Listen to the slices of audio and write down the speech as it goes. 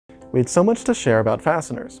We had so much to share about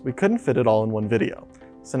fasteners, we couldn't fit it all in one video.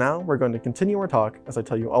 So now we're going to continue our talk as I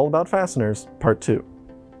tell you all about fasteners, part 2.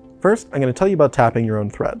 First, I'm going to tell you about tapping your own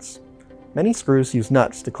threads. Many screws use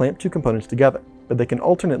nuts to clamp two components together, but they can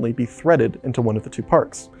alternately be threaded into one of the two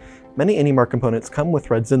parts. Many AndyMark components come with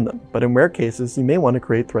threads in them, but in rare cases you may want to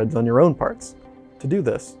create threads on your own parts. To do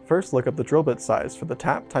this, first look up the drill bit size for the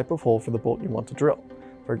tap type of hole for the bolt you want to drill.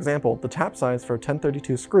 For example, the tap size for a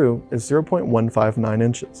 1032 screw is 0.159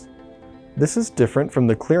 inches. This is different from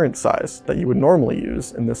the clearance size that you would normally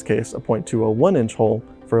use, in this case a 0.201 inch hole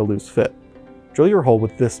for a loose fit. Drill your hole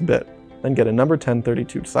with this bit, then get a number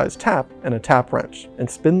 1032 size tap and a tap wrench, and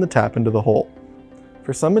spin the tap into the hole.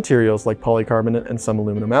 For some materials like polycarbonate and some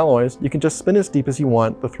aluminum alloys, you can just spin as deep as you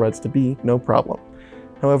want the threads to be, no problem.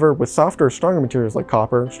 However, with softer or stronger materials like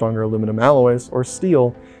copper, stronger aluminum alloys, or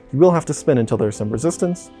steel, you will have to spin until there's some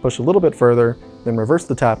resistance, push a little bit further, then reverse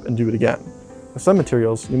the tap and do it again. With some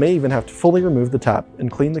materials, you may even have to fully remove the tap and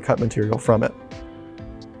clean the cut material from it.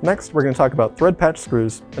 Next, we're going to talk about thread patch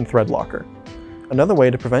screws and thread locker. Another way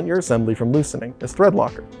to prevent your assembly from loosening is thread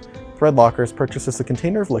locker. Thread lockers purchases a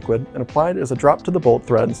container of liquid and applied as a drop to the bolt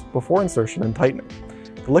threads before insertion and tightening.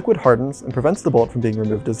 The liquid hardens and prevents the bolt from being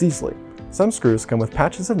removed as easily. Some screws come with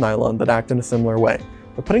patches of nylon that act in a similar way,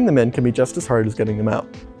 but putting them in can be just as hard as getting them out.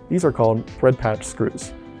 These are called thread patch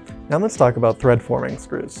screws. Now let's talk about thread forming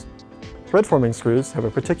screws. Thread forming screws have a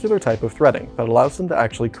particular type of threading that allows them to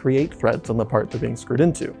actually create threads on the part they're being screwed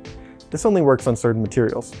into. This only works on certain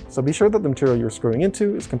materials, so be sure that the material you're screwing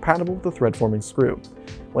into is compatible with the thread forming screw.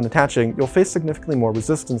 When attaching, you'll face significantly more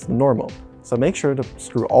resistance than normal, so make sure to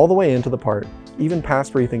screw all the way into the part, even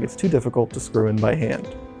past where you think it's too difficult to screw in by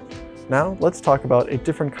hand. Now let's talk about a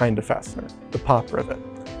different kind of fastener, the pop rivet.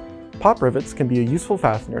 Pop rivets can be a useful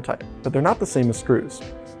fastener type, but they're not the same as screws.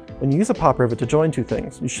 When you use a pop rivet to join two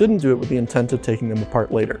things, you shouldn't do it with the intent of taking them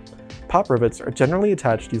apart later. Pop rivets are generally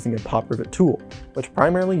attached using a pop rivet tool, which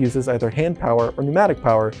primarily uses either hand power or pneumatic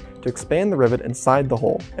power to expand the rivet inside the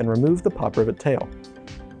hole and remove the pop rivet tail.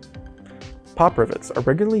 Pop rivets are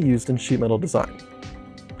regularly used in sheet metal design.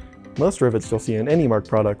 Most rivets you'll see in AndyMark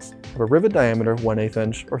products have a rivet diameter of 1/8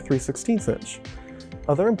 inch or 3/16 inch.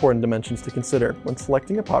 Other important dimensions to consider when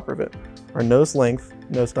selecting a pop rivet are nose length,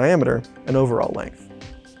 nose diameter, and overall length.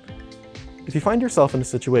 If you find yourself in a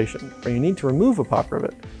situation where you need to remove a pop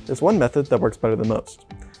rivet, there's one method that works better than most.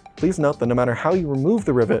 Please note that no matter how you remove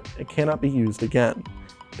the rivet, it cannot be used again.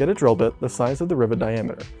 Get a drill bit the size of the rivet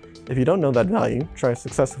diameter. If you don't know that value, try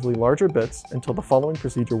successively larger bits until the following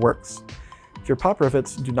procedure works. If your pop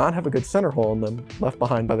rivets do not have a good center hole in them, left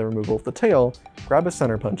behind by the removal of the tail, grab a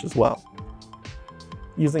center punch as well.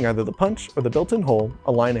 Using either the punch or the built-in hole,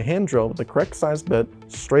 align a hand drill with the correct sized bit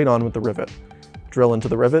straight on with the rivet. Drill into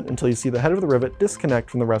the rivet until you see the head of the rivet disconnect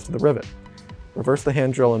from the rest of the rivet. Reverse the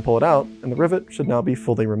hand drill and pull it out, and the rivet should now be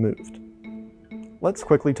fully removed. Let's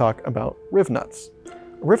quickly talk about riv nuts.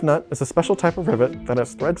 A riv nut is a special type of rivet that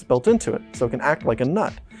has threads built into it, so it can act like a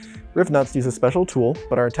nut. Riv nuts use a special tool,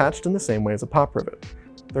 but are attached in the same way as a pop rivet.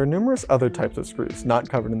 There are numerous other types of screws not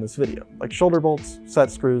covered in this video, like shoulder bolts,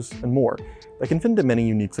 set screws, and more, that can fit into many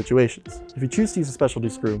unique situations. If you choose to use a specialty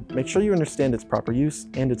screw, make sure you understand its proper use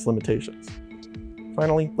and its limitations.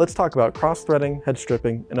 Finally, let's talk about cross-threading, head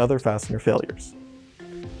stripping, and other fastener failures.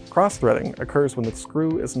 Cross-threading occurs when the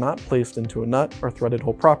screw is not placed into a nut or threaded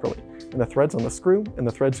hole properly, and the threads on the screw and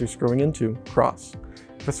the threads you're screwing into cross.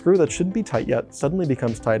 If a screw that shouldn't be tight yet suddenly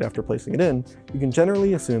becomes tight after placing it in, you can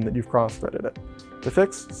generally assume that you've cross-threaded it. To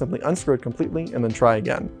fix, simply unscrew it completely and then try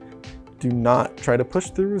again. Do not try to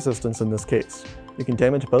push through resistance in this case. You can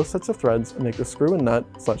damage both sets of threads and make the screw and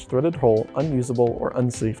nut/threaded hole unusable or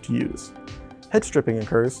unsafe to use. Head stripping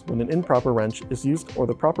occurs when an improper wrench is used or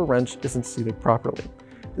the proper wrench isn't seated properly.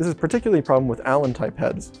 This is particularly a problem with Allen type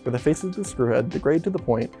heads, where the faces of the screw head degrade to the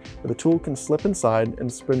point where the tool can slip inside and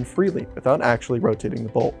spin freely without actually rotating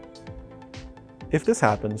the bolt. If this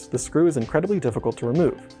happens, the screw is incredibly difficult to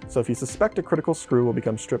remove, so if you suspect a critical screw will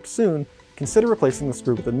become stripped soon, consider replacing the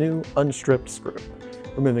screw with a new, unstripped screw.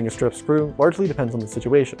 Removing a stripped screw largely depends on the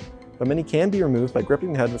situation, but many can be removed by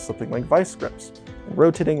gripping the head with something like vice grips, and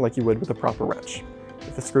rotating like you would with a proper wrench.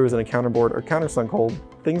 If the screw is in a counterbore or countersunk hold,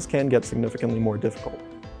 things can get significantly more difficult.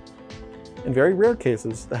 In very rare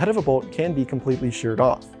cases, the head of a bolt can be completely sheared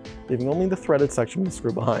off, leaving only the threaded section of the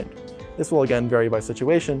screw behind. This will again vary by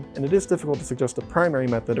situation, and it is difficult to suggest a primary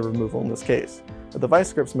method of removal in this case, but the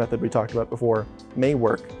vice grips method we talked about before may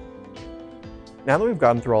work. Now that we've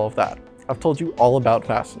gotten through all of that, I've told you all about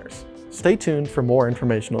fasteners. Stay tuned for more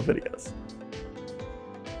informational videos.